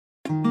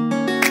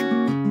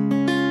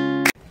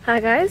Hi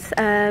guys,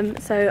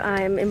 so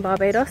I'm in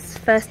Barbados,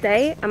 first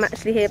day. I'm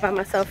actually here by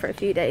myself for a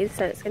few days,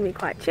 so it's going to be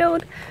quite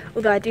chilled,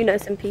 although I do know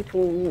some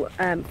people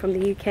from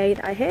the UK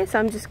that are here, so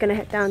I'm just going to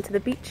head down to the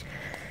beach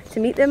to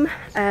meet them.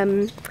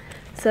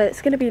 So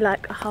it's going to be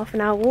like a half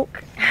an hour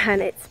walk,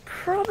 and it's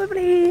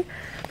probably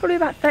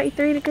about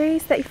 33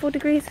 degrees, 34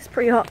 degrees. It's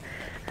pretty hot,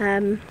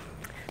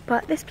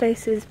 but this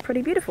place is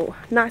pretty beautiful.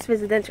 Nice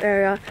residential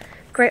area,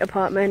 great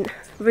apartment,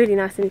 really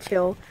nice and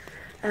chill,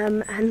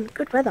 and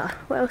good weather.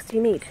 What else do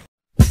you need?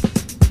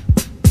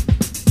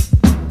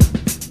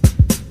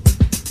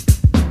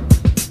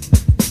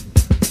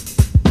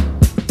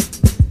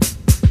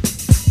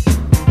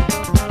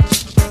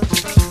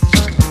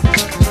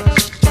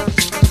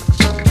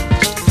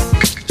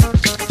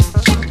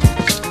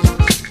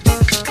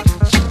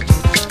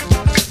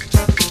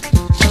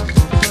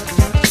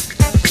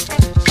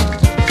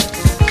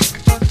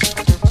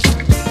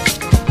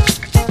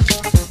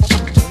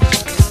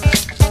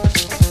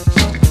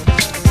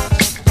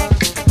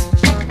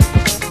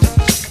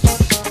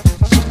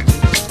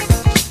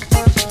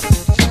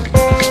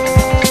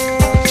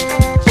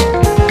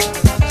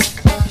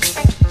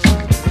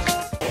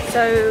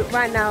 So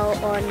right now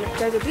on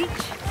Dover Beach,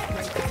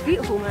 it's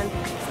beautiful, man.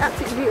 It's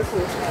absolutely beautiful.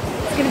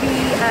 It's going to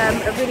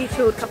be a really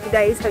chilled couple of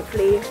days,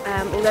 hopefully.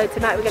 Although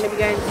tonight we're going to be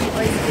going to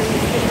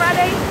Oistins this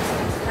Friday.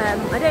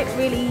 I don't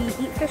really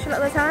eat fish a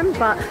lot of the time,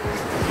 but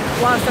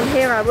whilst I'm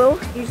here I will.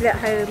 Usually at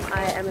home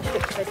I am a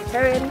strict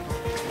vegetarian,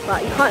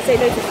 but you can't say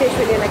no to fish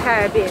when you're in the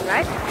Caribbean,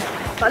 right?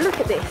 But look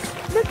at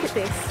this, look at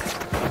this.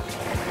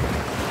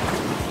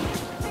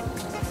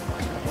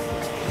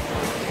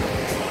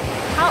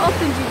 How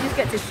often do you just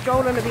get to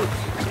stroll on the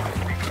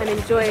beach and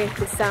enjoy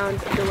the sound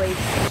of the waves?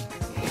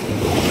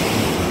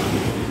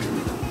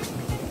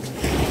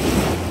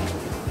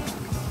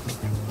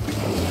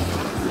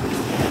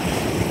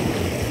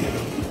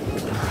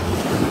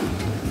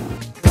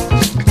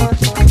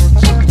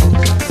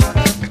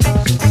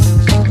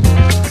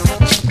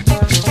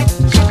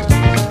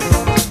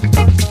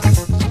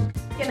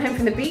 Getting home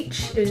from the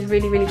beach, it was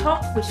really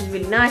hot, which is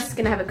really nice.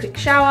 Gonna have a quick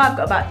shower. I've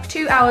got about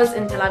 2 hours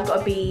until I've got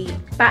to be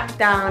back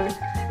down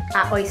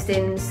at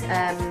Oistins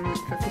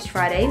for Fish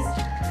Fridays.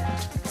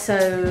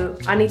 So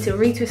I need to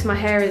retwist my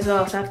hair as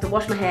well, so I have to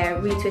wash my hair,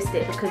 retwist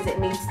it, because it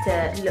needs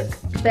to look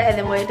better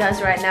than what it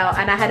does right now.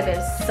 And I had a bit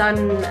of sun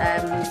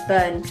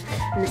burn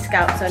in the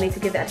scalp, so I need to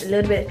give that a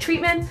little bit of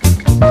treatment.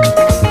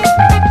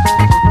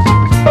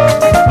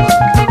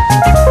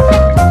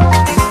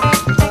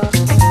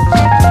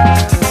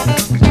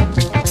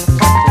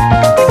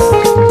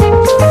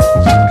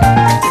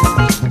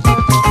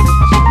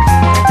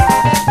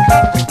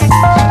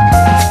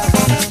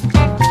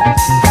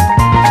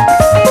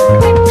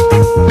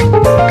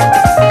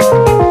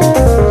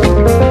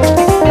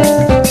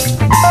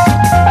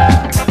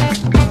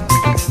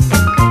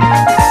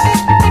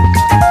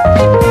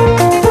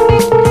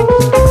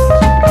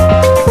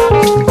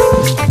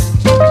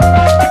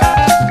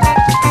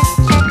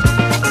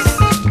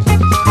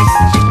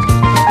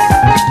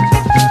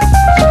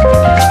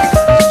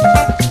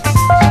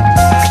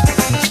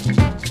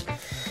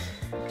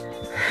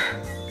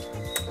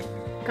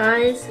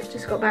 Guys, I've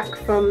just got back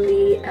from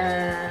the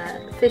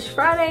Fish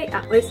Friday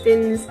at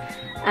Oistins,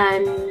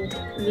 and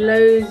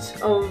loads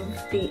of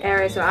the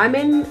areas where I'm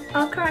in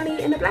are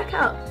currently in a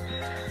blackout.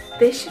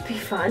 This should be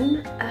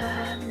fun.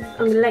 I'm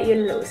going to let you in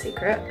a little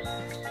secret.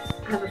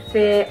 I have a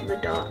fear of the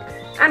dark.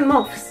 And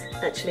moths,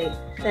 actually.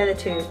 They're the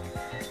two.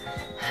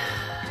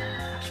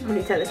 I should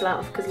probably turn this light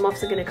off because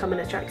moths are going to come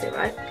and attract it,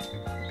 right?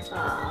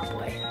 Ah,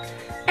 boy.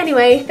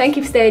 Anyway, thank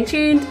you for staying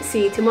tuned.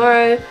 See you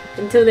tomorrow.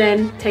 Until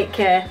then, take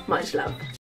care. Much love.